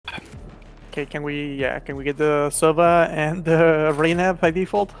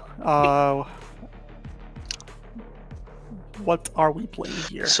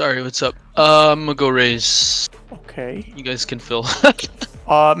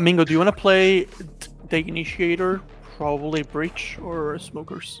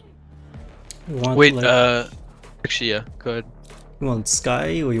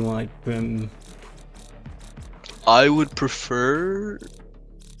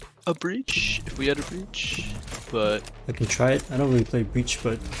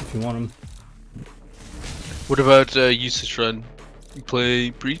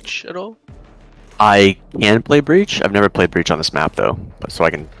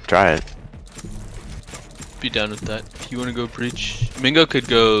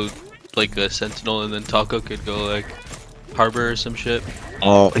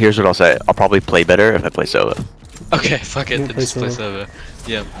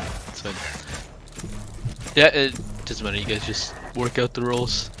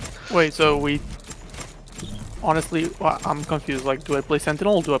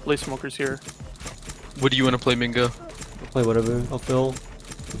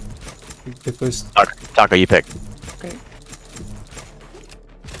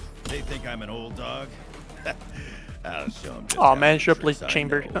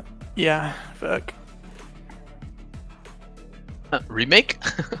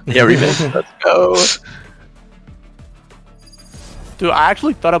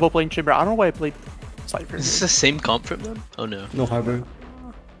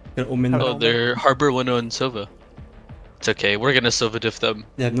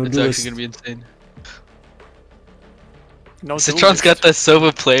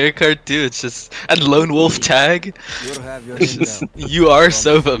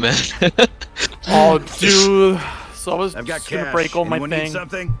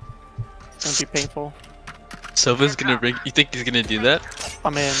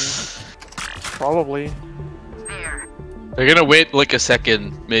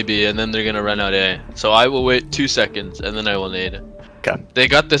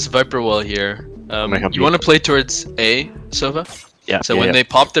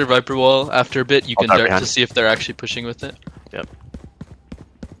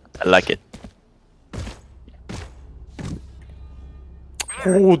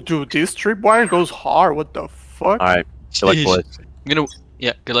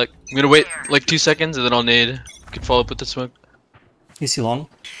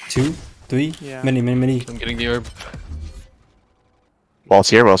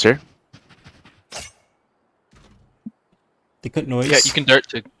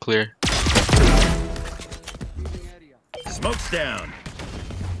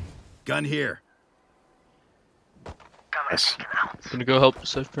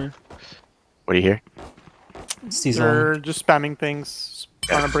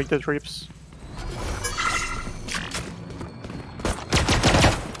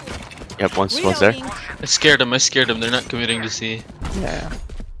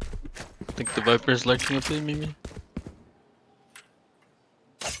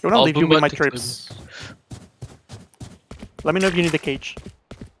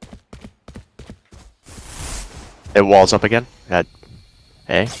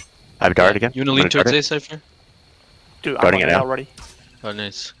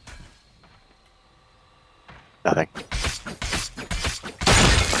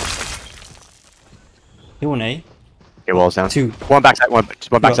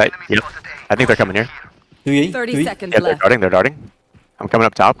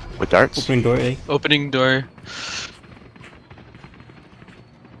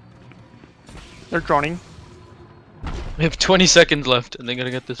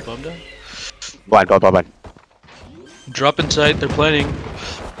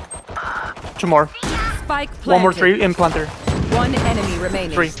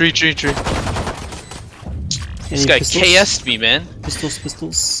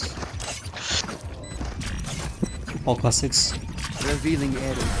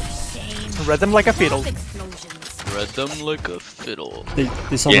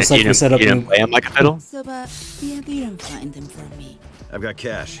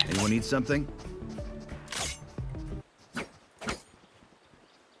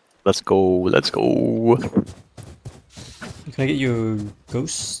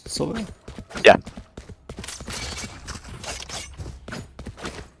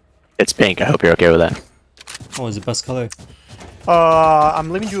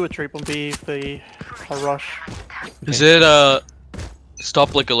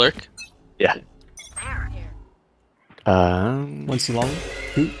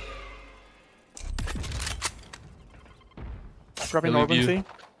Grabbing I'll orb leave and you. C.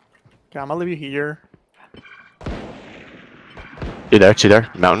 Okay, I'm gonna leave you here. Two there.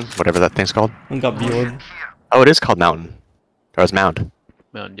 Mountain, whatever that thing's called. One got B orb. Oh, it is called Mountain. Or it's Mound.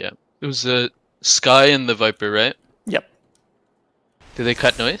 Mound, yeah. It was the Sky and the Viper, right? Yep. Did they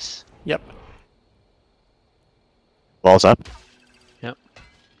cut noise? Yep. Walls up. Yep.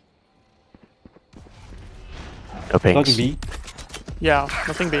 No Dog pings. B. Yeah,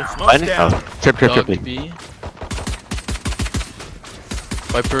 nothing B. Fine? Oh, trip. Dog B. B.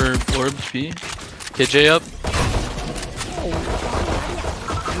 Viper orb B. KJ up.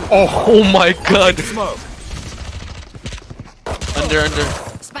 Oh my god! Smoke. Under.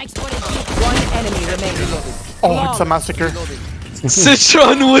 Spike spotted. One enemy remaining. Oh, it's a massacre.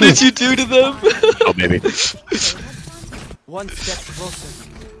 Citron, what did you do to them? Oh, baby. One step closer.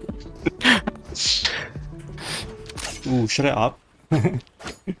 Ooh, shut it up.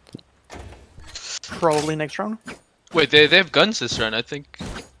 Probably next round. Wait, they have guns this round, I think.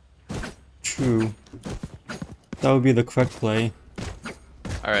 True. That would be the correct play.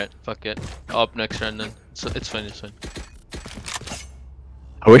 Alright, fuck it. Up next round then. It's fine, it's fine.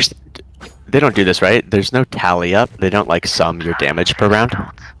 I wish they don't do this, right? There's no tally up. They don't like sum your damage per round.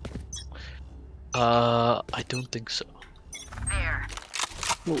 I don't think so.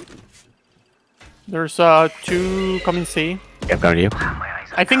 There's 2 coming C. Yeah, I'm going to you.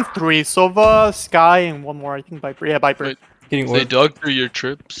 I think 3. Sova, Sky, and one more. I think Viper. Yeah, Viper. Wait. Getting If they orb. dog through your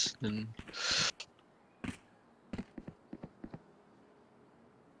trips, then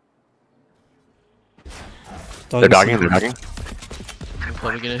They're dogging. They're dogging. I'm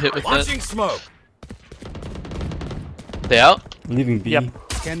probably gonna hit with that. Launching smoke. They out? Leaving B. Yep.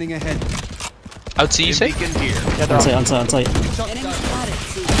 Scanning ahead. Out C, you say? Beacon here. Yeah, they're out. On site. Enemy spotted.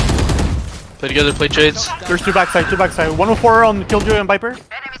 C. Play together, play trades. There's 2 backside. 104 on Killjoy and Viper.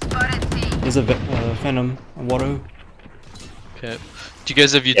 There's a Venom. A Water. Okay. Do you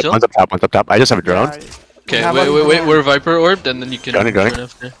guys have Yeah, util? one's up top. I just have a drone. Okay, wait, we're Viper orbed, and then you can Gunning. run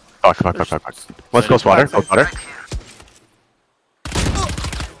after. Fuck. One's close water. Close water.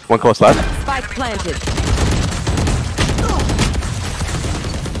 One close left. Spike planted.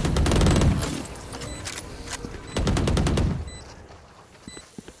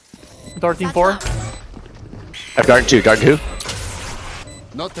 Darting 4. I've darting 2. Darting 2.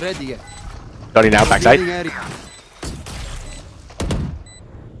 Not ready yet. Darting now. Backside. Revealing area.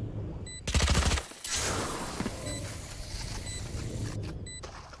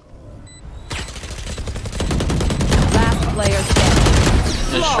 Last player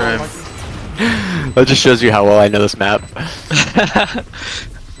standing. Nice try. That just shows you how well I know this map.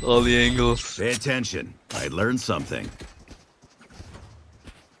 All the angles. Pay attention. I learned something.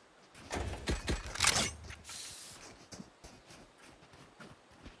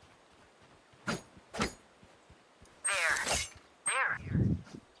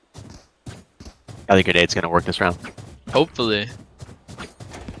 I think grenade's gonna work this round. Hopefully.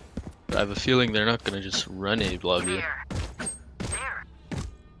 But I have a feeling they're not gonna just run a lobby.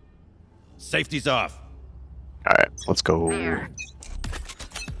 Safety's off. Alright, let's go.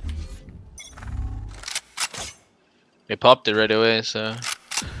 They popped it right away, so.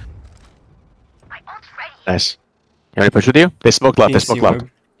 Nice. You want me to push with you? They smoke left. They smoke left.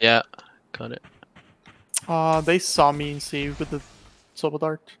 Yeah, got it. They saw me in C with the Sova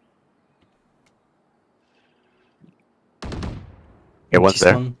Dart. Yeah, one's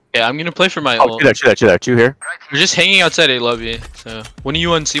there. Yeah, I'm gonna play for my Oh, ult. two there. Two here. We're just hanging outside a lobby, so. One of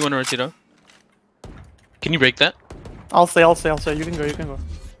you on C1 or Tito? Can you break that? I'll stay. You can go.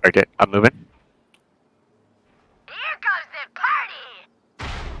 Okay, I'm moving.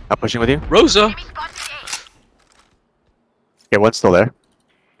 I'm pushing with you. Rosa! Okay, one's still there.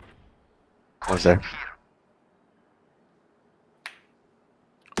 One's there.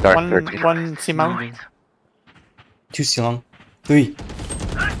 Dark 13. One C mount. 2 C long. 3.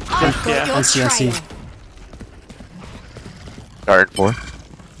 Yeah. On C. Dark 4.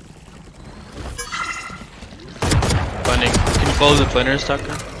 Funding. Can you follow the planners,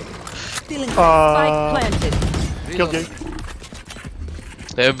 Tucker? Spike Uh, planted. Killjoy.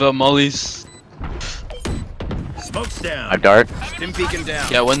 They have mollies. Smoke's down. I'm dart. Stim beacon down.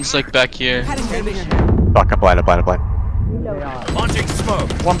 Yeah, one's like back here. Fuck, I'm blind. Launching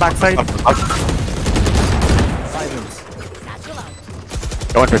smoke. One backside.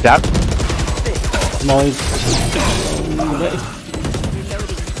 Going for tap. Noise.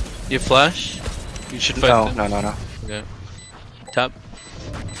 You have flash? You should fight them. No. Okay. Tap.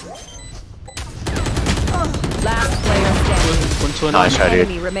 Last player standing. 120. Nice try, dude.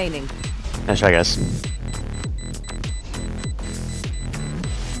 Enemy remaining. Nice try, guys.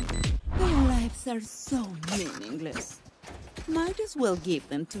 Their lives are so meaningless. Might as well give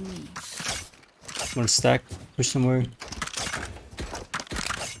them to me. Wanna stack? Push somewhere?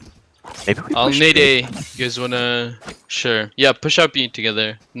 Maybe we I'll push nade B. A. You guys wanna? Sure. Yeah, push out B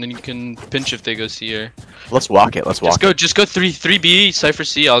together, and then you can pinch if they go C or. Let's walk it. Let's walk it. Just go 3 B, Cypher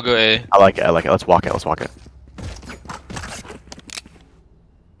C. I'll go A. I like it. I like it. Let's walk it. Let's walk it.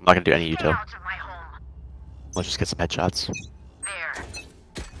 I'm not gonna do any util. Let's just get some headshots.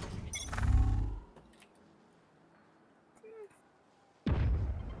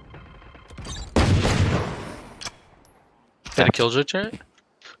 Did a killjoy turret?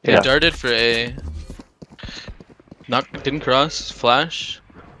 They Yeah. darted for A. Didn't cross. Flash.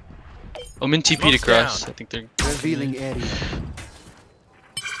 Omen TP to cross. I think they're. Revealing area.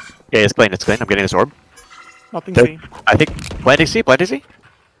 Yeah, it's clean. It's clean. I'm getting this orb. Nothing There- C. I think planting C. Planting C.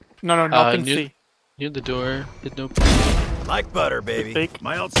 No, nothing near, C. near the door. Did no. Like butter, baby. Fake.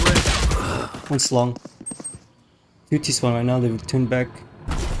 My ult's ready. One's long. 2 T-spawn right now, they've turned back.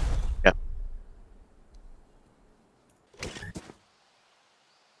 Yeah.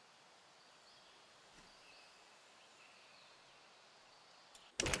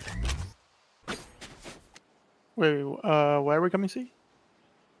 Wait, where are we coming C?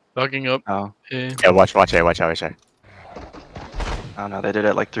 Logging up. Oh, A. Yeah. Watch A. Watch A. I don't know. They did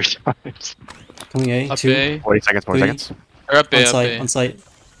it like 3 times. Coming A, Up 2. A. 40 seconds. 40 Three. seconds. Or up A. On Up site, A. on site.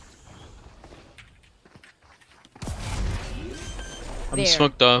 I'm There.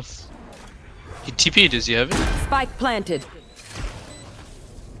 smoked off. He TP. Does he have it? Spike planted.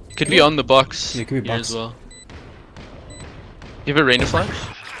 Could be on the box. Yeah, it could be here box. as well. You have a rain of flash?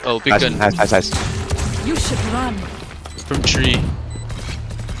 Oh, big Nice, gun nice, nice, nice. You should run. from tree.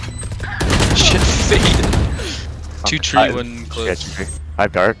 Shit, fade. 2 tree, 1 Yeah, close. tree. I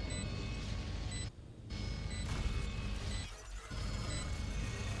have dart.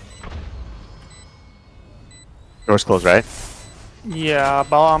 Door's closed, right? Yeah,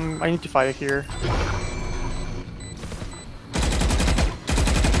 but I need to fight it here.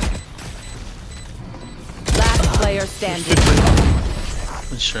 Last player standing.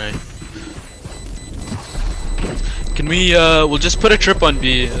 Let's try. Can we, we'll just put a trip on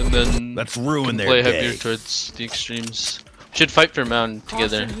B and then Let's ruin their play day. heavier towards the extremes. Should fight for mound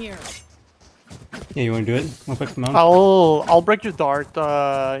together. Caution here. Yeah, you wanna do it? One quick mount? I'll break your dart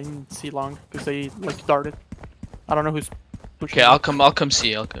in C long because they like to dart it. I don't know who's pushing. Okay, it. I'll come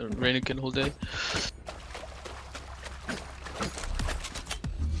C. Raina can hold A.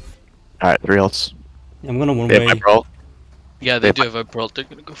 Alright, 3 ults. Yeah, I'm gonna one They have way. my brawl. Yeah, they They do have a brawl. They're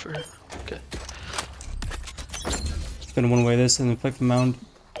gonna go for her. Okay, Gonna one way this and then fight for mound.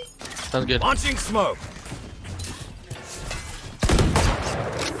 sounds good. Launching smoke.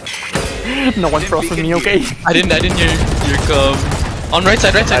 No one crosses me, okay? I didn't hear your come. On right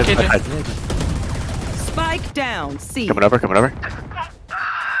side, KJ. Spike down. C. Coming over, coming over.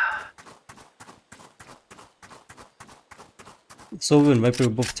 Silver and Viper were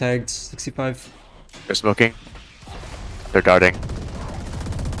both tagged. 65. They're smoking. They're darting.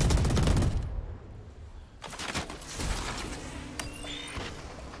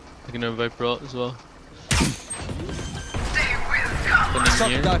 They're gonna vibe brawl as well. Shot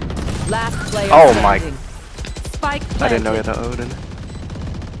Here. down. Last player Oh my- standing. Spike planted. I didn't know he had an Odin.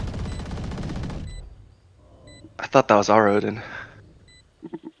 I thought that was our Odin.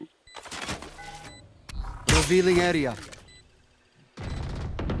 Revealing area.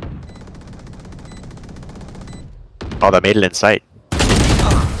 Oh, that made it in sight.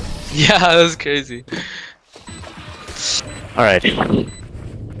 Yeah, that was crazy. Alright.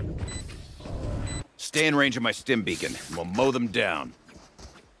 Stay in range of my stim beacon, and we'll mow them down.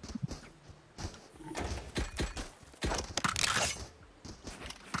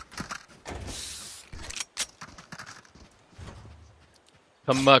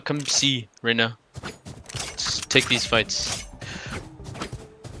 Come C right now. Let's take these fights.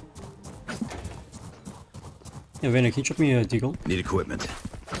 Yeah, Vayner, can you drop me a deagle? Need equipment.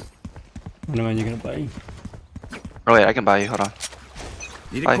 What am I gonna buy? Oh wait, I can buy you. Hold on.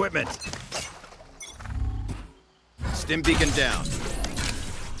 Need Hi. equipment. Stim beacon down.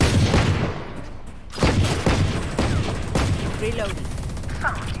 Reloading.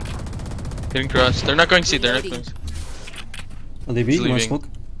 Getting crossed. They're not going C. They're not going C. Are they B? He's You wanna leaving. smoke?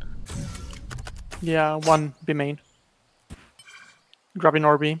 Yeah, one B main. Grabbing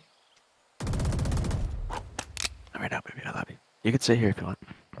RB. Right now, baby, I love you. You can sit here if you want.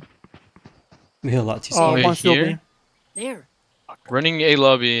 We hit a lot Oh, T-spawn. wait, one still here? B. There. Running A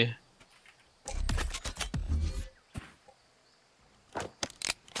lobby.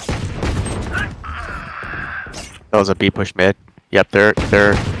 That was a B push mid. Yep, they're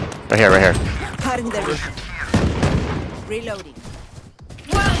right here, right here. Cutting their vision. Reloading.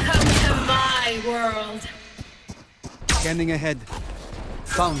 Welcome to my world. Scanning ahead.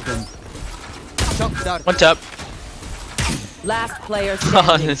 Found them. Shock dart. One tap. Last player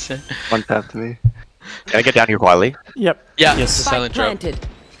Oh, standing. this- One tap to me. Can I get down here quietly? Yep. yeah, Yes. the Spike silent drop. planted.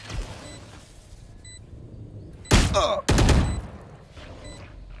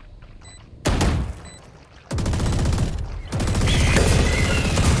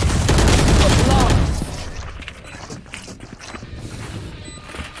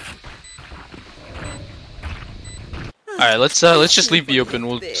 Alright, let's just leave B open.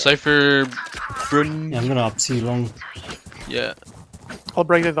 We'll Cypher Brun. Yeah, I'm gonna up C long. Yeah. I'll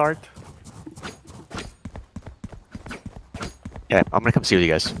break the dart. Yeah, I'm gonna come see with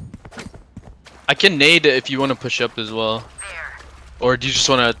you guys. I can nade if you want to push up as well. Or do you just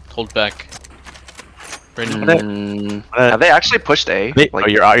want to hold back? Brandon? Have they actually pushed A? Wait, Like, oh,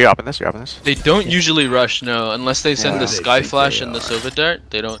 you're up in this? You're up in this? They don't usually rush, no. Unless they send Yeah. the They Sky think Flash they and the are. Sova Dart,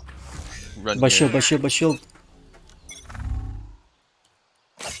 they don't run By here. shield, by shield, by shield.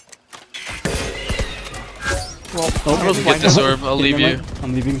 Well, Oh, I was Get blind. this orb, I'll Okay, leave never you. mind.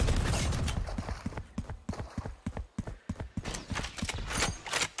 I'm leaving.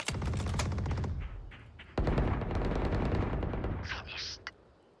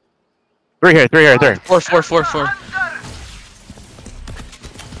 Three here, three here, three. Four.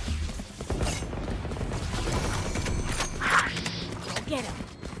 Get him.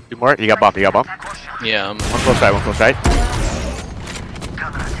 Two more. You got bump, you got bump. Yeah, One close right, one close right.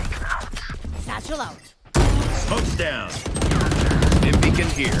 Satchel out. Smoke's down. Stim beacon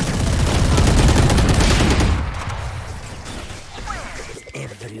here.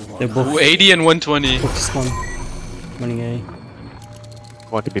 They're both Ooh, 80 and 120. focused on running A.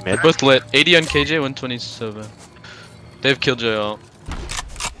 One to be mid. Both lit. 80 on KJ, 120 Sova. They have Killjoy ult.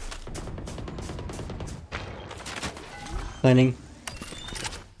 Planning.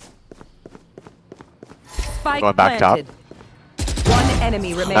 Spike Going back top. planted. One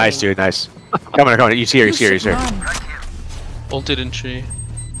enemy remaining. Nice, dude, nice. Coming, he's here, he's here, he's here. Ulted in tree.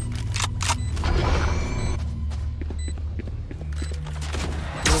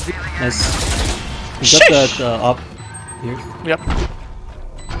 Nice. You got that up here. Yep.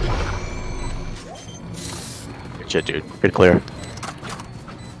 Good shit, dude. Good clear.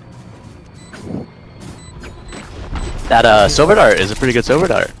 That silver dart is a pretty good silver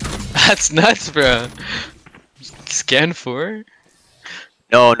dart. That's nuts, bro. Scan 4?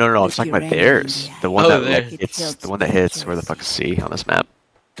 No, I'm If talking you're about theirs. angry, The one Oh, that there. like, hits, the one that hits. Where the fuck is C on this map?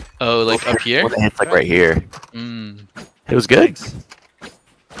 Oh, like up The here? one that hits like right here. Mm. It was good.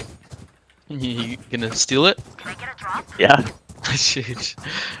 You gonna steal it? Yeah. Shit.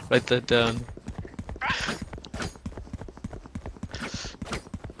 Write that down.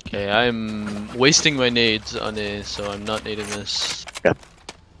 Okay, I'm wasting my nades on A, so I'm not nading this.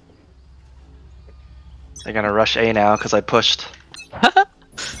 they're gonna rush A now because I pushed.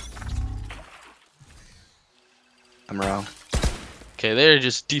 I'm wrong. Okay, they're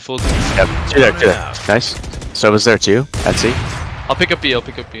just default. Yep. Two there, two there. Nice. So was there too at C. I'll pick up B, I'll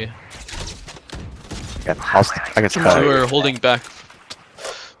pick up B. Yeah, I can Two are holding back.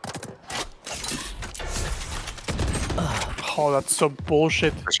 Oh, that's so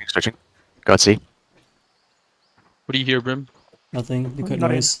bullshit. Switching. Go at C. What do you hear, Brim? Nothing. You got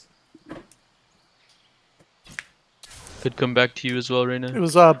Nothing. noise. Could come back to you as well, It Reina.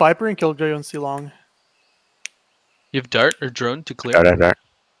 was Viper and Killjoy on C long. You have dart or drone to clear? Dart.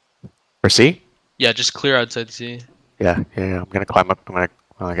 For C? Yeah, just clear outside C. Yeah. I'm gonna climb up. Well,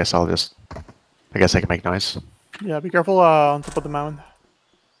 I guess I can make noise. Yeah, be careful on top of the mountain.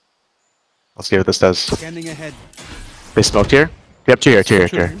 Let's see what this does. Scanning ahead. They smoked here? Yep, two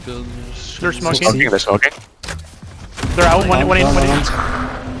here. Builders. They're smoking. Smoking, they're smoking. They're out. One in.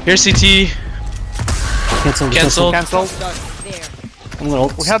 Here, CT. Cancel. Cancel. Cancel. There. I'm gonna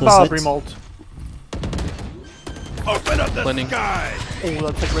ult. We have close it. Remote. Open up the Planning. sky. Oh,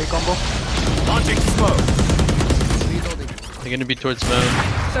 that's a great combo. Launching smoke. They're gonna be towards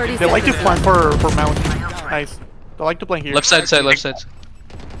mound. 30 They like to seconds. plan for mount. Nice. They like to play here. Left side, left side.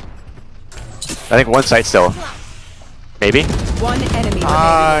 I think one site still. Maybe? One enemy remaining.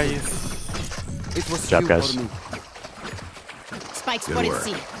 Nice. It was job, you guys. for me. Spike spotted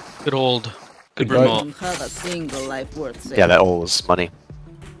C. Good hold. Good Good Brim guy. ult. Don't have a single life worth saving. Yeah, that ult was money.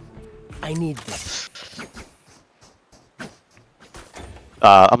 I need this.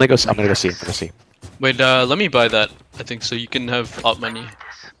 I'm gonna go see. Wait, let me buy that. I think so you can have op money.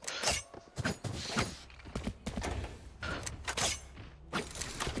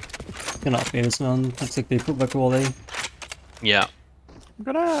 Gonna upgrade this man. Looks like they put back wall A. Yeah. I'm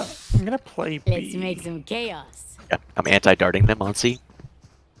gonna play B. Let's make some chaos. Yeah, I'm anti-darting them on C.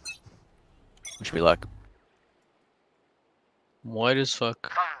 Wish me luck. Wide as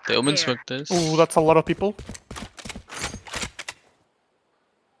fuck. They omen smoked this. Ooh, that's a lot of people.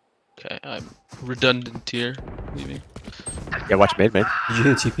 Okay, I'm redundant here. Leaving. Yeah, watch mid. Did you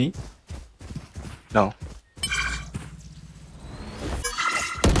hit TP? No.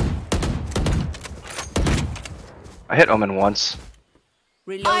 I hit Omen once.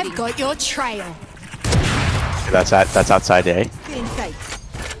 I've got your trail. That's outside A. Still in sight.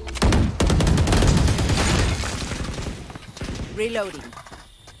 Reloading.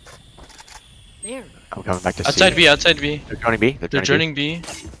 There. I'm coming back to Outside C. B, outside B. They're joining B. They're joining B.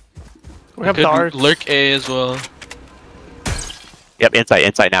 We have Could darts. lurk A as well. Yep,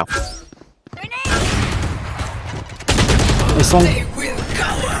 inside now. This one.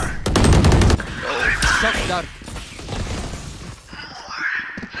 Shock dart.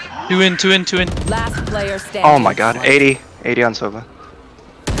 2 in, 2 in, 2 in. Last player standing. Oh my god, 80. 80 on Sova.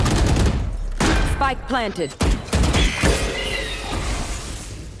 Spike planted.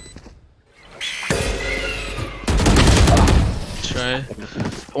 Try.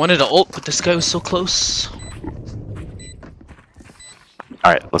 I wanted to ult, but this guy was so close.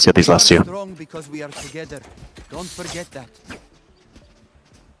 Alright, let's get these last We two. are strong because we are together. Don't forget that.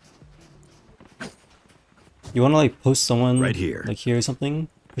 You wanna like post someone Right here. like here or something?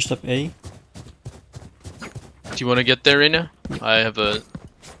 Push up A? Do you want to get there right now? I have a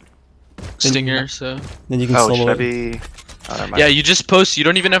stinger, so. Then you can Oh, solo should I it. be... Oh, never mind. Yeah, you just post. You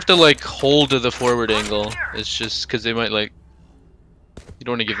don't even have to like hold to the forward angle. It's just because they might like. You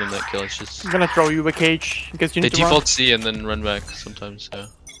don't want to give them that kill. It's just I'm gonna throw you a cage in case you they need to run. default C and then run back sometimes. So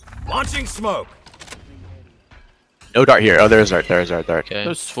Launching smoke. No dart here. Oh, there's dart. Dart. okay.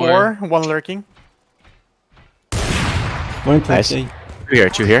 There's 4, 1 lurking. One in place Nice. A.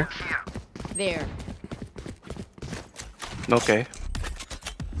 Two here. There. Okay.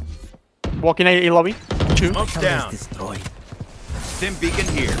 Walking A lobby. 2. Smoke's down. Destroyed. Sim beacon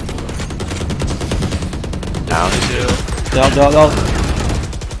here. Down. Down.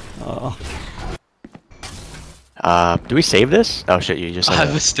 Do we save this? Oh shit, you just I said have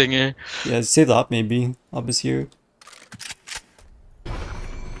a that. stinger. Yeah, save the op maybe. Op is here. Can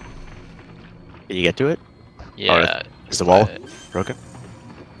you get to it? Yeah. Is the wall broken?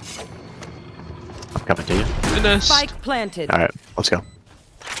 I'm coming to you. Goodness. Spike planted. Alright, let's go.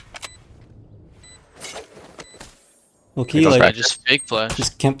 Okay, It goes like I just fake flash.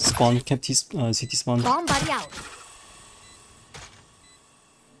 just camp spawn, camp T CT spawn. Bomb buddy out.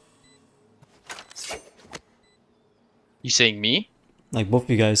 You saying me? Like both of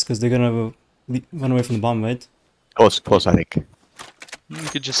you guys, because they're gonna run away from the bomb, right? Close, I think. You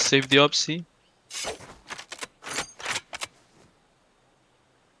could just save the op C.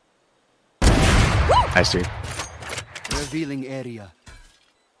 Nice dude. Revealing area.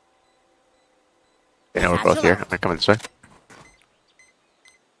 They know we're both here. I'm gonna come in this way.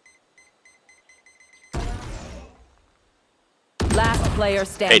 Last player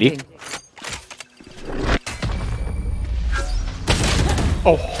standing. 80.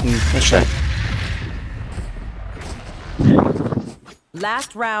 Oh, That's right.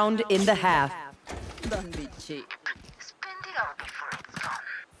 Last round in the half. Don't be cheap.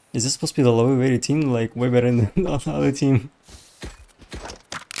 Is this supposed to be the lower rated team? Like way better than the other team.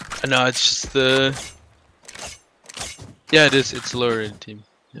 No, it's just the. Yeah, it is. It's a lower rated team.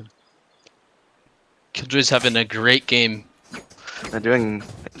 Yeah. Killjoy's having a great game. They're doing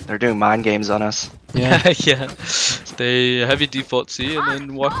mind games on us. Yeah. Yeah. They heavy default C and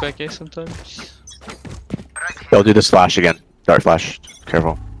then walk back A sometimes. They'll do this flash again. Dart flash.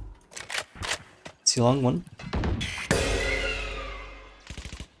 Careful. See long one.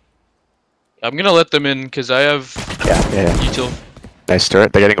 I'm gonna let them in because I have Yeah. util. Nice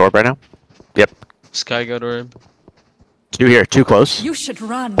turret. They're getting orb right now. Yep. Sky God orb. 2 here. 2 close. You should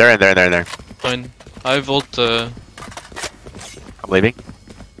run. They're in there. Fine. I volt. I'm leaving.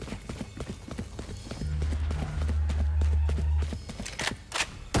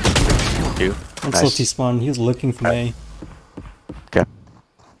 Two. One Nice. slow T spawn. He was looking for A. Okay.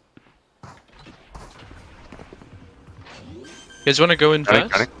 You guys want to go in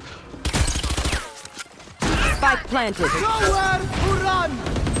fast? Running. Spike planted. Nowhere to run!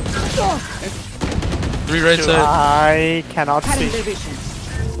 3 right side. I cannot see. vision.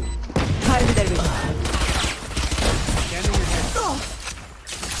 Cutting their vision.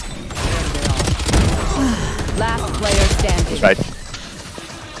 Last player standing. Right.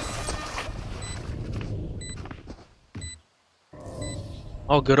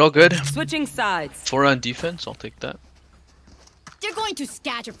 All good, all good. Switching sides. 4 on defense. I'll take that. They're going to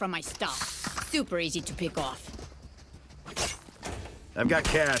scatter from my stuff. Super easy to pick off. I've got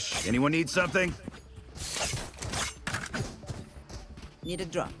cash. Anyone need something? Need a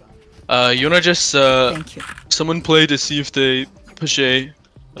drop. You wanna just Thank you. someone play to see if they push A.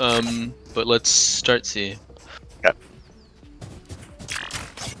 But let's start C. Yep.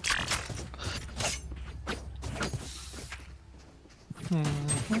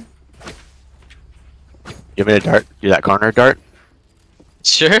 Give me a dart. Do that corner dart.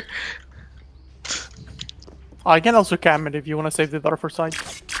 Sure. I can also cam it if you want to save the dart for side.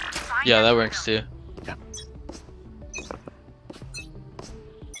 Yeah, that works too.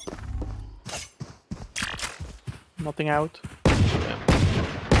 Nothing out.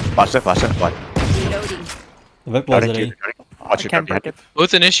 Watch it. Watch it. Watch. Reloading. The web was Darting at to A. you, darting. I Watch it. can't Behind break you. it.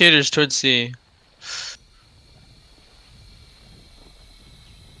 Both initiators towards C.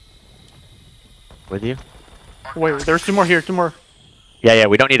 With you. Wait, there's two more here. Two more. Yeah.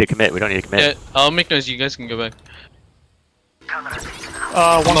 We don't need to commit. We don't need to commit. Yeah, I'll make noise. You guys can go back. One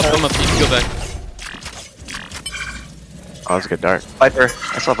I'm more. up. You can go back. Oh, that's a good dart. Viper.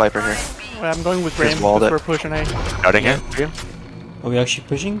 I saw Viper here. Wait, I'm going with Just Rain walled because it. we're pushing A. Darting it. For you. Are we actually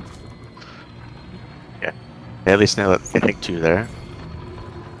pushing? Yeah. At least know that I think 2 there.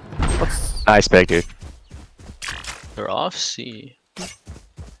 Let's. Nice big dude. They're off C. Let's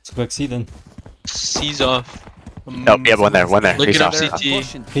go back C then. C's off. Nope. Yeah, one there. One there. Looking He's up off. CT.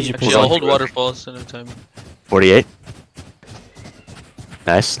 KJ Actually, push I'll on. hold waterfall instead of time. 48.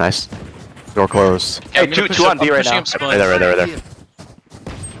 Nice. Door closed. Okay, I'm Hey, gonna two push on up- B I'm right pushing now. up spawn. Right there.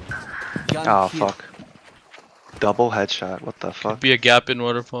 Gun Oh here. fuck. Double headshot. What the fuck? Be a gap in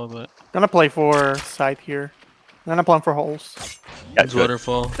waterfall, but Gonna play for side here. Gonna plan for holes. Yeah, it's good.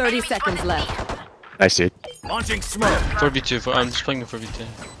 waterfall. 30 seconds left. Nice dude. Launching smoke. 4v2. I'm just playing the 4v2.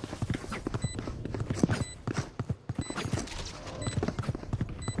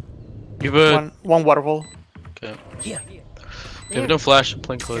 You have a One waterfall. okay. You have no flash. I'm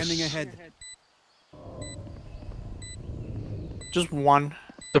playing close. Scanning ahead. Just one.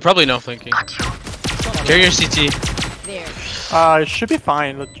 They're probably not flanking. Carry your CT. There. It should be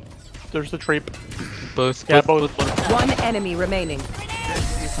fine. There's the trap. Both. Yeah, both. waterfall. One enemy remaining.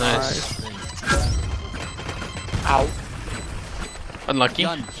 Nice. Ow. Unlucky.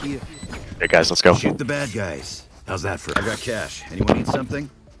 Gun here. Hey guys, let's go. Shoot the bad guys. How's that for? I've got cash. Anyone need something?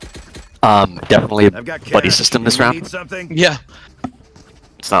 Definitely I've got cash. buddy system this Anyone round. need something? Yeah.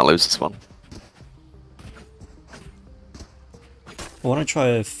 Let's not lose this one. I want to try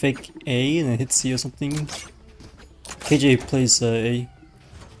a fake A and then hit C or something. KJ plays A.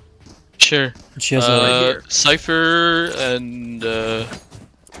 Sure. She has a. Cypher and Are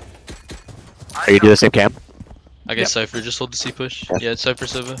you do the same cam? I guess Cypher. Just hold the C push. Yeah, it's Cypher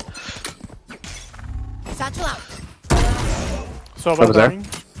Sova. Satchel out. So What was there? dying.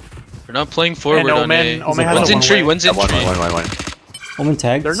 We're not playing forward And on Omen- A. Omen has One's a in tree. one-way. One's in Yeah, tree. one. Omen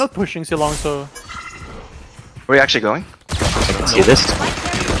tagged. They're not pushing so long, so Where are you actually going? I can see this.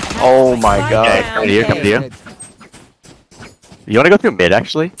 Oh my god. Okay, come to you, come to you. You wanna go through mid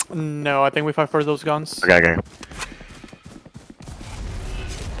actually? no. I think we fight for those guns. Okay.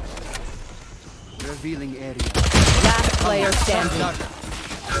 Revealing area. Last player standing.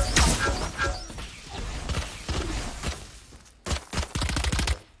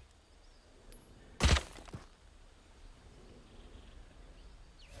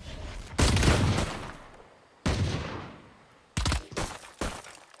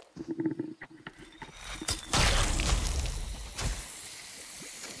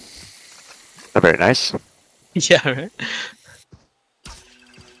 They're very nice. Yeah, right.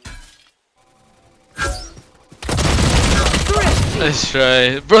 Nice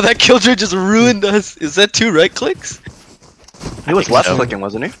try. Bro, that killjoy just ruined us. Is that 2 right clicks? He was left so. clicking,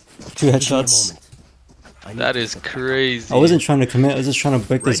 wasn't he? 2 headshots. That is crazy. I wasn't trying to commit, I was just trying to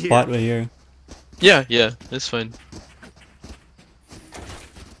break Right this here. bot right here. Yeah, that's fine.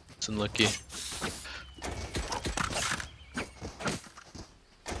 It's unlucky.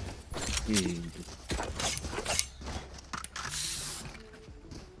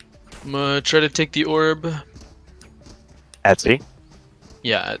 I'm gonna try to take the orb. At C.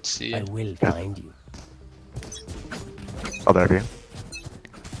 Yeah, at C. will find you. Oh, there you.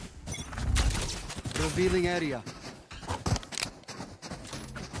 Revealing area.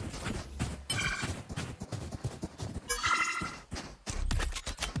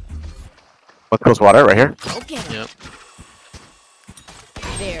 What goes water right here? Okay. Yep.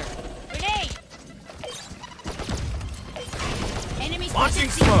 There. Grenade. Enemy Launching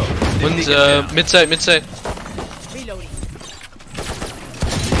spotted. smoke. One's mid-side. Reloading.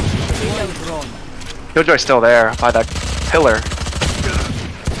 Killjoy's still there by that pillar.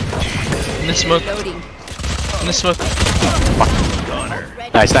 In the smoke. Reloading. In the smoke.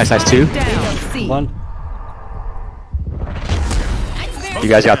 Nice, nice, nice. 2. Down. C. One. You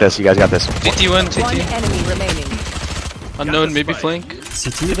guys got this. You guys got this. CT1, One CT. enemy remaining. Unknown, maybe flank.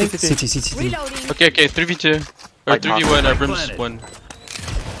 CT, I think? CT. Reloading. Okay, 3v2. Or 3v1, our Brim's 1.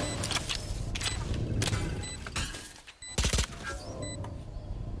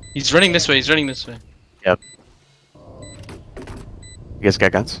 He's running this way, he's running this way. Yep. You guys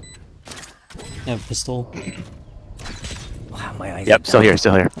got guns? Yeah, pistol. Wow, my eyes. Yep, still here,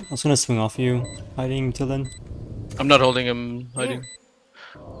 still here. I was gonna swing off you, hiding until then. I'm not holding him, hiding.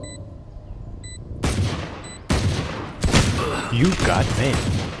 You got me.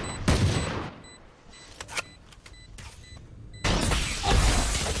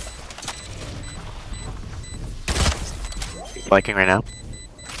 Flanking right now.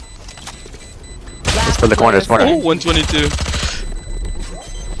 Last It's for the corner, it's corner. Oh, 122.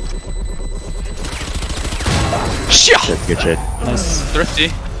 Shot! Good shit. Nice. Thrifty.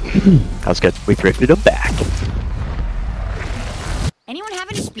 That was good. We thrifted them back. Anyone have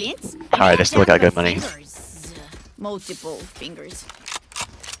any splints? Alright, they still got good money. Fingers. Multiple fingers.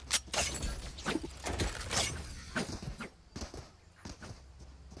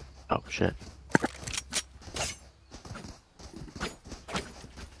 Oh shit.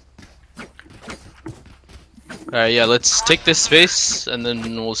 Alright, yeah, let's take this space and then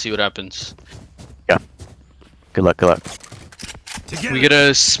we'll see what happens. Yeah. Good luck, good luck. We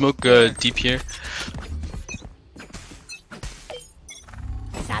gotta smoke deep here.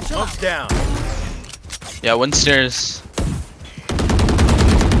 Smoke's down. Yeah, 1 stairs.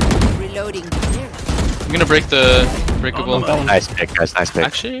 Reloading. I'm gonna break the breakable. Nice pick, guys, nice pick.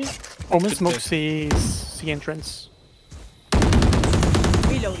 Actually, Omen Good smoke pick. C entrance.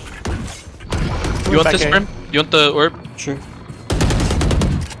 Reloading. you want back this, A. Brim? You want the orb? Sure.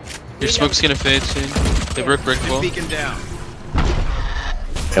 Your smoke's gonna fade soon. They broke breakable. Beacon down.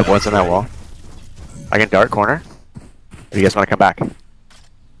 Yep, one's in that wall. I can dart corner. If you guys want to come back. Yeah,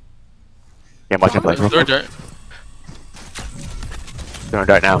 I'm watching play. Throw a dart. Throwing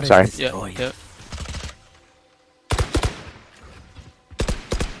dart now, sorry. Yeah, yeah.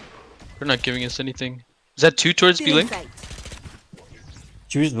 They're not giving us anything. Is that 2 towards B link?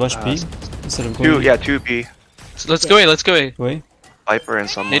 Should we just rush B instead of going 2B. So let's go A, let's go A. away? Viper and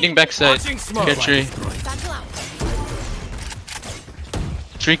someone. Nading backside. Get tree.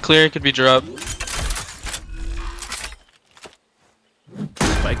 Tree clear, could be drop.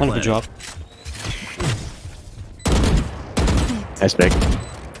 Spike One of a planted. drop. Nice pick.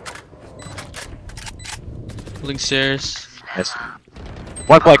 Holding stairs. Nice.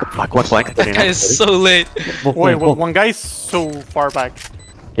 One flank, fuck, one flank. That guy is so late. Both Wait, flank, both. one guy's so far back.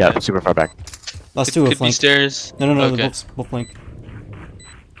 Yeah, super far back. Last two are Could be flank. stairs. No, Okay. both flank.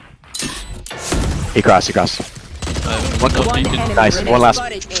 He crossed, he crossed. One One beacon. enemy Nice, remaining. one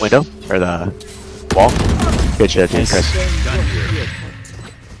last window, or the wall. Good shit, dude, Nice. Chris.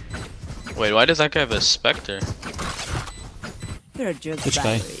 Wait, why does that guy have a Spectre? Which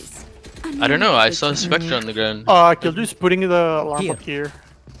guy? I don't know, I saw a Spectre on the ground. Killjoy's putting the alarm bot here.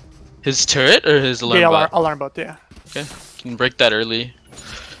 His turret or his alarm Yeah, bot? alarm bot, yeah. Okay, can break that early.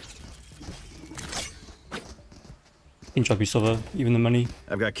 You can drop your silver, even the money.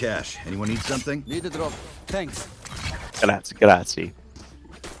 I've got cash. Anyone need something? Need a drop. Thanks. Grazie.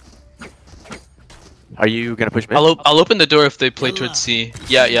 Are you gonna push mid? I'll open the door if they play towards C.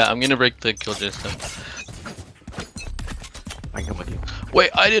 Yeah, I'm gonna break the Killjoy stuff. I can with you. Wait,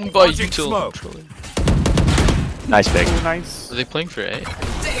 I didn't buy Launching util. smoke. Nice pick. Oh, nice. Are they playing for A?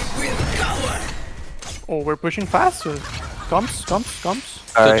 Oh, we're pushing fast. Comes.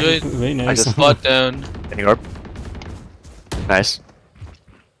 Alright, Killjoy, Very nice. just spot down. any orb? Nice.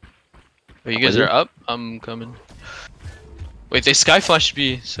 Oh, you guys are up? I'm coming. Wait, they sky flashed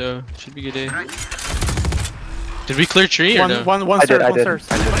B, so should be good A. Did we clear tree or no? One I did, stairs, I one did. stairs.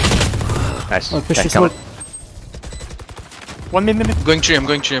 Nice. Oh, push Okay, this come one. on. 1 minute. I'm going tree, I'm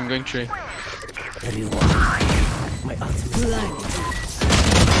going tree, I'm going tree.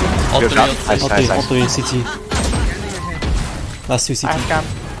 All Good three, job. all three. Nice, All nice, three, all nice. three CT. Last two I CT. have camp.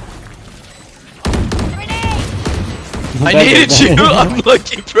 I Bad needed guy. you! I'm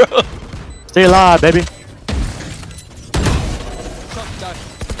lucky, bro! Stay alive, baby.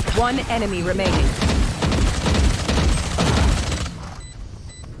 One enemy remaining.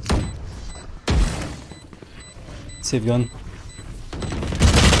 Save gun.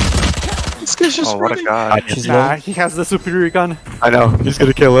 This guy's just Oh, what a running. god. She's Nah, low. he has the superior gun. I know, he's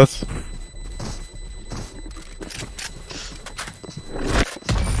gonna kill us.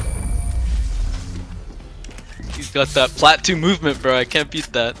 He's got that plat 2 movement, bro. I can't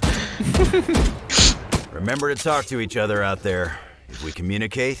beat that. Remember to talk to each other out there. If we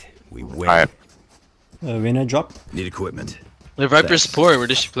communicate, we win. Alright. Reyna drop. Need equipment. The Viper's poor. Where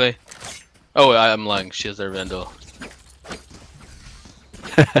does she play? Oh, I'm lying. She has their Vandal.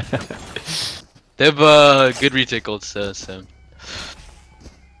 They have good retake ults, so.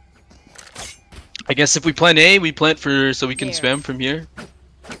 I guess if we plant A, we plant for so we can spam from here.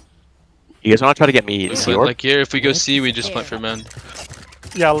 You guys want to try to get me C orb? Like here, if we go C, we just plant for man.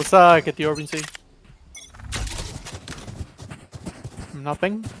 Yeah, let's get the orb and see.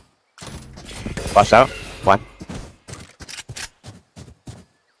 Nothing. Flash out. One.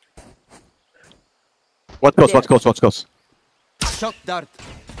 What goes? Shock dart.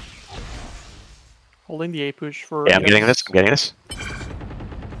 Holding the A push for. Yeah, I'm getting this.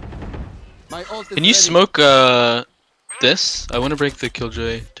 My ult is Can you ready. smoke this? I want to break the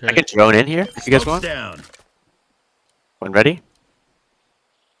Killjoy I turret. can drone in here if you guys want. Down. When ready?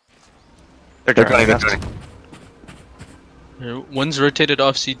 They're Droning. droning. Here, one's rotated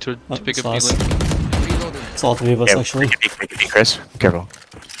off C to pick up sauce. B-Link. Reloading. It's all three of us Yeah, actually. make it be, Chris. Careful.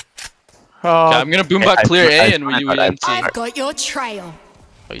 Okay, I'm gonna boom Okay, back clear I A and we end C. I've got your trail.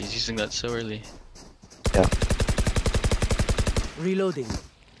 Oh, he's using that so early. Yeah. Reloading.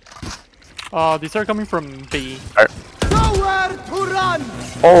 These are coming from B. Nowhere to run.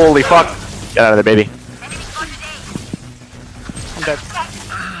 Holy fuck! Get out of there, baby. I'm dead.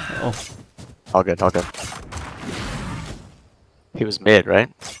 Oh, All good. He was mid, right?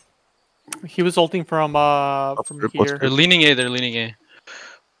 He was ulting from group, here. They're leaning A.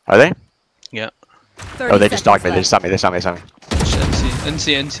 Are they? Yeah. 30 Oh, they just docked me. seconds They just shot me.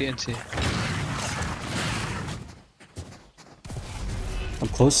 NC. I'm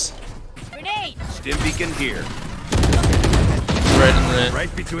close. left. Grenade. Stim beacon here. Right in the.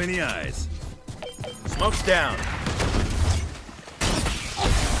 Right between the eyes. Smoke's down.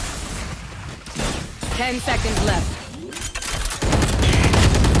 10 seconds left.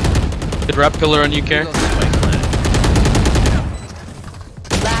 Good wrap pillar on you, Care.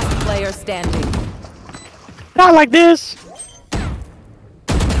 Last player standing. Not like this.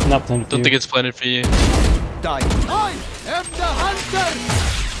 Not playing for Don't you. think it's planted for you. Die. I am the hunter.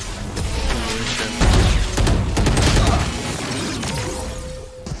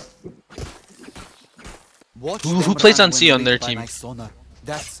 Watch Who them plays run on C when on their linked by team? my sonar.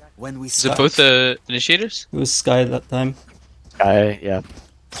 That's when we Is it both initiators? It was Sky that time. Yeah.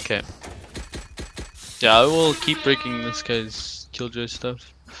 Okay. Yeah, I will keep breaking this guy's Killjoy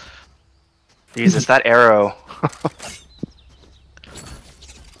stuff. Jesus, that arrow.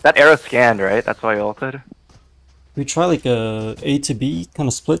 That arrow scanned, right? That's why you ulted? We try like a A to B kind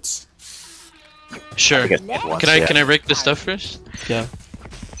of splits. Sure. I guess it once, Can I break the stuff first? Yeah.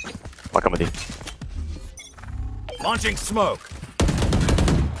 I'll come with you. Launching smoke.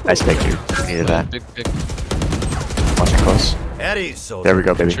 Nice pick, dude. Needed that. Big Watch it close. At ease, soldier. There we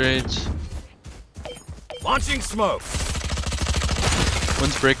go, baby. trades. Launching smoke.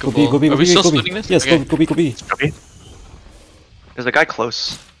 One's Go breakable. B, go B, Are go we B, still go B. splitting this? Yes, Okay. go B, go B. Okay. There's a guy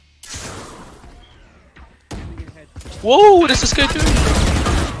close. Whoa, what is this guy doing?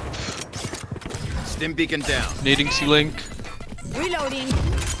 Stim beacon down. Nading C-Link. Reloading.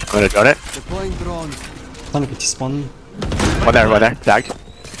 I'm gonna drone it. deploying drone. 150 spawn. One there. Tagged. Do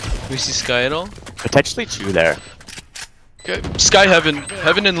we see Sky at all? Potentially two there. Okay. Sky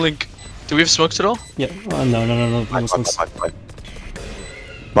Heaven and Link. Do we have smokes at all? Yeah. No. Blind. Smokes.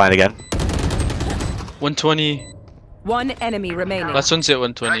 Blind again. 120. One enemy remaining. Last one's at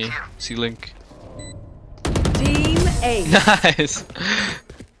 120. C-Link. Team A. Nice.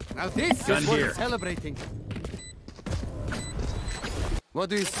 Now this Gun is worth here. celebrating. What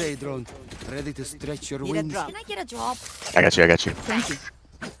do you say, drone? Ready to stretch your Need a wings? drop. Can I get a drop? I got you. Thank you.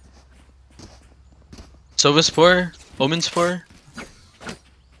 Sova's 4. Omen's 4.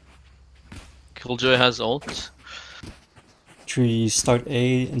 Killjoy has ult. Should we start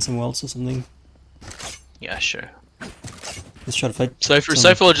A and somewhere else or something? Yeah, sure. Let's try to fight.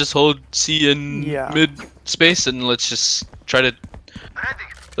 Cypher will just hold C in Yeah. mid space and let's just try to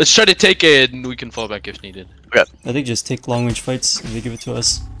take it and we can fall back if needed. I think just take long range fights if they give it to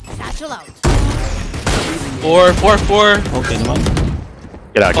us. Satchel out. 4. Okay, never mind.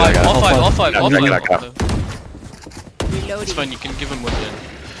 Get out. All five. Get out. It's Reloading. fine, you can give him one then.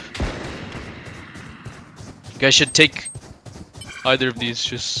 You guys should take either of these,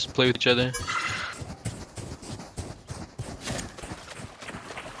 just play with each other.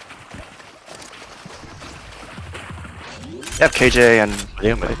 You have KJ and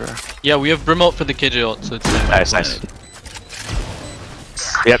Yeah, Viper. Yeah, we have Brim ult for the KJ ult, so it's Nice.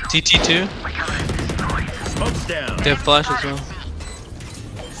 Yep. TT2, Smoke's down. they have flash as well.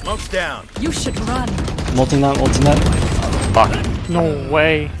 Smoke's down. You should run. Multi that, multi that. Fuck. No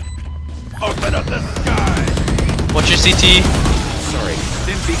way. Open up the sky. Watch your CT. Sorry,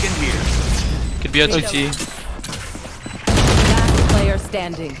 stim beacon here. Could be at CT. Last player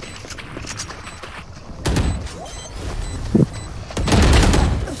standing.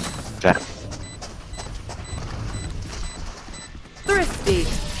 Yeah. Thrifty.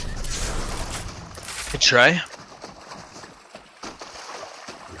 Good try.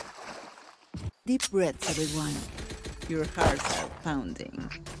 Deep breaths, everyone. Your hearts are pounding.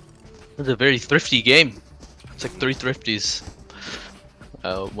 It's a very thrifty game. It's like 3 thrifties.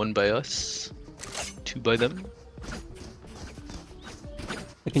 1 by us, 2 by them.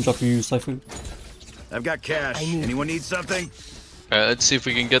 I can drop you Cypher. I've got cash. Anyone need something? Alright, let's see if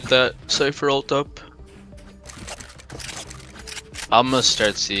we can get that Cypher ult up. I'm gonna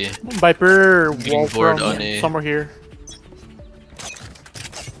start C. Viper Getting wall bored from on A. somewhere here.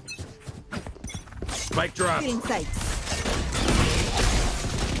 Spike drop. Feeling sights.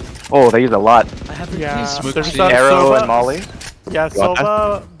 Oh, they use a lot. Yeah, Smoke there's screen. Arrow Sova. and Molly. Yeah, want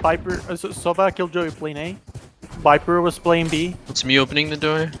Sova, Viper, Sova, Killjoy playing A. Viper was playing B. It's me opening the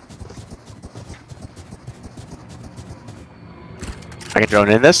door. I can drone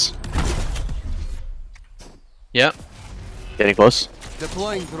in this. Yeah, Getting close.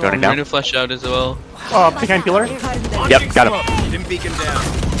 Deploying Droning drone. I'm down. trying to flash out as well. Behind pillar. Yep, got him. Stim beacon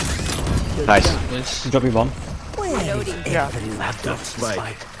down. Nice. Nice. Drop your bomb. Yeah.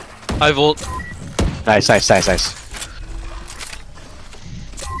 Spike. High volt. Nice, nice, nice, nice.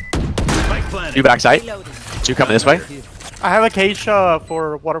 Spike planted. 2 backside. 2 coming this way. I have a cage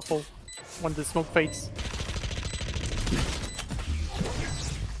for waterfall when the smoke fades.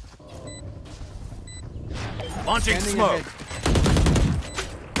 Launching smoke.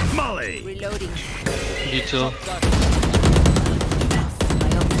 Molly. Reloading. Detail.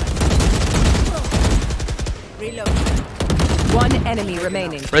 Reloading. One enemy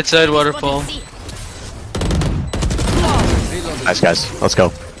remaining. Right side waterfall. Nice, guys. Let's go.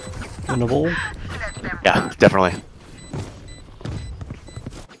 Winnable. Yeah, definitely.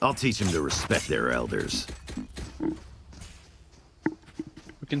 I'll teach them to respect their elders. We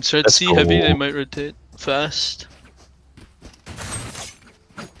can start Let's C heavy, go. they might rotate fast.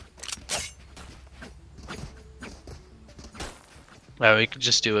 Yeah, we could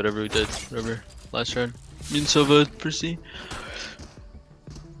just do whatever we did, whatever, last round. Me and Sova for C.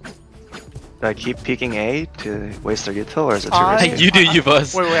 Do I keep peeking A to waste their util, or is it too I- risky? You do, you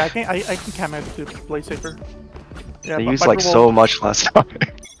boss. Wait, I can cam out to play safer. Yeah, They but use Viper like will- so much less time.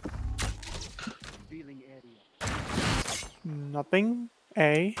 Nothing.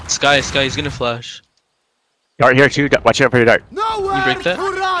 A. Sky, he's gonna flash. Dart here too. Watch out for your dart. Nowhere You break that? to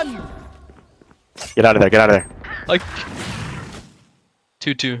run! Get out of there. Get out of there. Like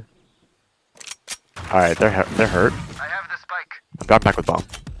 2-2. All right, they're hurt. I have the spike. I'm dropping back with bomb.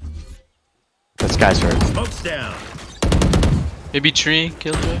 This guy's hurt. Smoke's down. Maybe tree,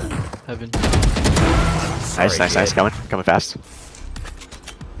 Killjoy? Heaven. Nice, nice, nice. Coming fast.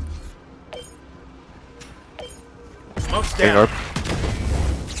 Smoke's Getting down. orb.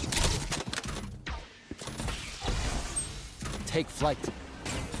 Take flight.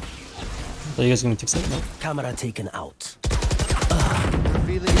 Are you guys gonna take that? No. Camera taken out.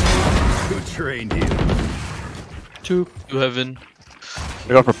 Feeling Who trained you? 2. 2 heaven.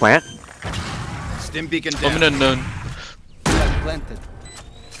 We go for plant. Stim beacon down. Omen unknown. planted.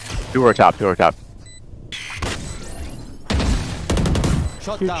 2 or top. 2 or top.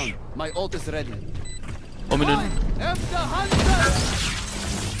 Shot Huge. down. My ult is ready. Omen un. F the hunter!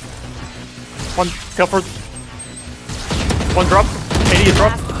 One. Go for. One drop. 80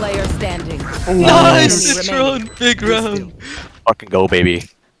 drop. Last player standing. Nice! Enemy This remaining. round! Big round! Fucking go, baby.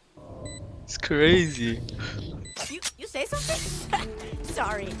 It's crazy. You say something?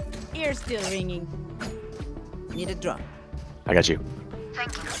 Sorry, ear's still ringing. Need a drop. I got you.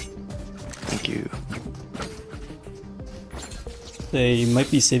 Thank you. They might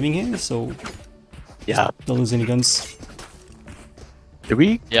be saving here, so Yeah. don't lose any guns. Do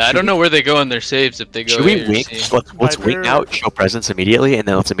we? Yeah, I don't know where they go on their saves if they go Should we A or wing? C. Let's wing Viper- out, show presence immediately, and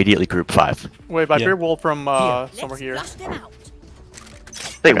then let's immediately group 5. Wait, Viper Yeah. wall from somewhere here. Flush them out.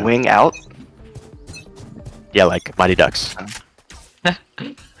 They Okay. wing out. Yeah, like Mighty Ducks.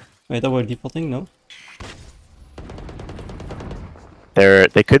 Wait, that were defaulting? No?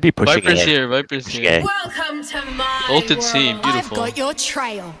 They could be pushing Viper's in. here, Viper's Pushing here. A. Welcome to my Ulted C, world. I've beautiful. got your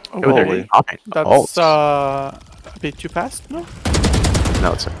trail. Oh, they're Holy. popping. That's Ults. a bit too fast. No.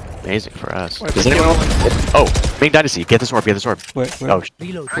 No, it's amazing for us. Wait, Does but anyone? Oh, Ming Dynasty, get this orb, get this orb. Where? Oh, right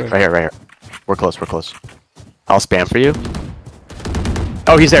here, right here. We're close, we're close. I'll spam for you.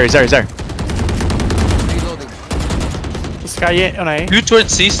 Oh, he's there, he's there, he's there. Sky on A. Two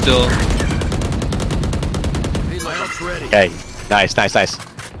towards C still. Okay, nice.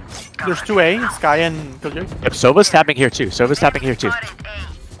 There's 2A, Sky and Killjoy. Yep, Sova's tapping here too.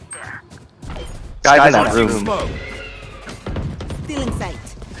 Guys in that room. Still in sight.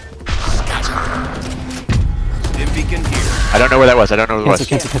 Dim beacon here. I don't know where that was.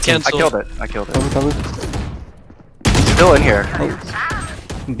 Cancel. I killed it. Cover. He's still in here.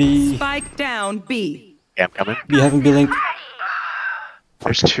 B. Spike down B. Yeah, I'm coming. B having B link.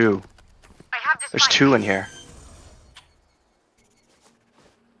 There's two. There's two in here.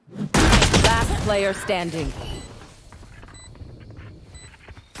 Last player standing.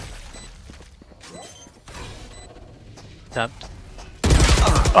 Tapped.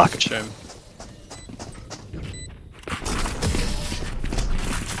 Fuck. Shame.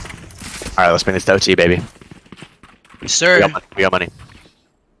 Alright, let's bring this to OT, baby. Yes, sir. We got money.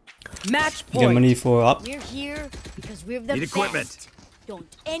 Match You get point. money for up. We're here because we're the Need best. equipment. Don't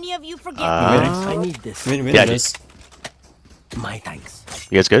any of you forget I me. need this. Wait, Yeah, guys. My thanks.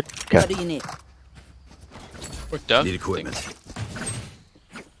 You guys good? What Okay. do you need? Worked out. Need equipment.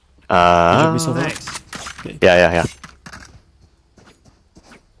 Thanks. Yeah.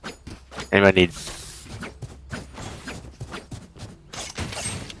 Anyone need?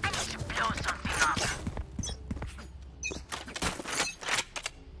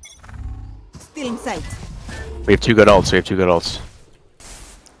 Still in sight. We have two good ults.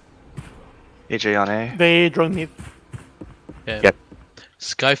 AJ on A. They drone mid. Yeah. Yep.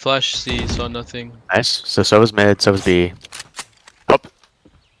 Sky flash C, saw nothing. Nice. So was mid. So was B. Up. Is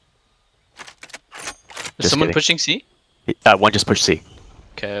Just someone kidding. pushing C? One just pushed C.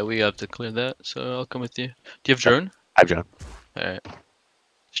 Okay, we have to clear that, so I'll come with you. Do you have drone? I've drawn. Alright.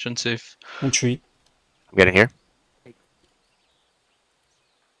 Drone safe. One tree. I'm getting here.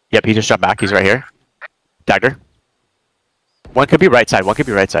 Yep, he just jumped back. He's right here. Dagger. One could be right side.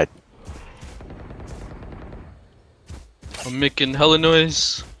 I'm making hella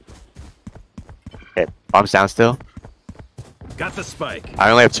noise. Okay, bomb's down still. Got the spike. I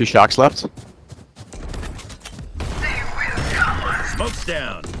only have 2 shocks left. Smoke's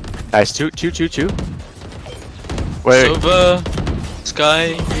down. Nice. Two. Wait. Sova,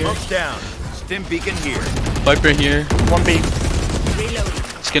 Sky, Smoke's down. Stim beacon here. Viper here. 1B.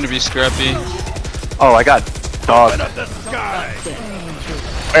 It's gonna be scrappy. Oh, I got dog. Open up the sky.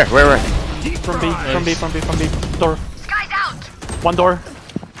 Where? From B. Door. One door.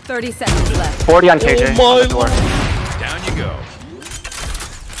 30 seconds left. 40 on KJ. Oh on the door. Down you go.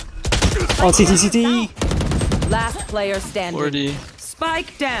 Oh, CT. Last player standing. 40.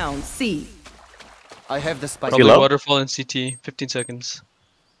 Spike down C. I have the spike. Probably low? waterfall and CT. 15 seconds.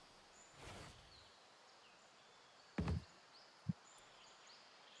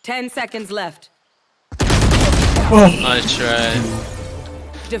 Ten seconds left. Nice try.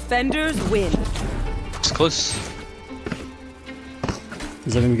 Defenders win. It's close.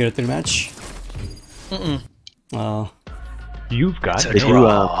 Does that mean we get a third match? Oh. You've got. It's a They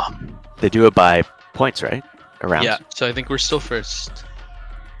draw. do it by points, right? Around. Yeah, so I think we're still first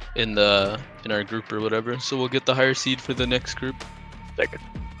in our group or whatever. So we'll get the higher seed for the next group. Second.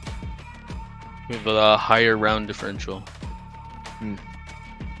 We have a higher round differential.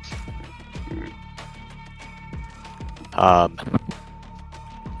 Well,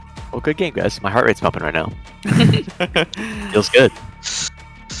 good game, guys. My heart rate's pumping right now. Feels good.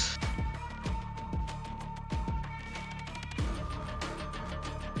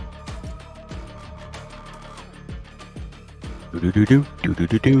 Do.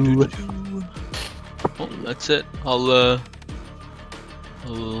 Well, that's it. I'll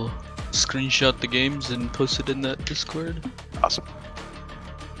screenshot the games and post it in that Discord. Awesome.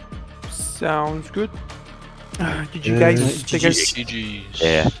 Sounds good. Did you guys? GG's. GG's.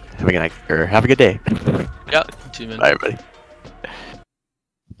 Yeah. Have a good night. Or have a good day. Yeah, you too, man. Bye, everybody.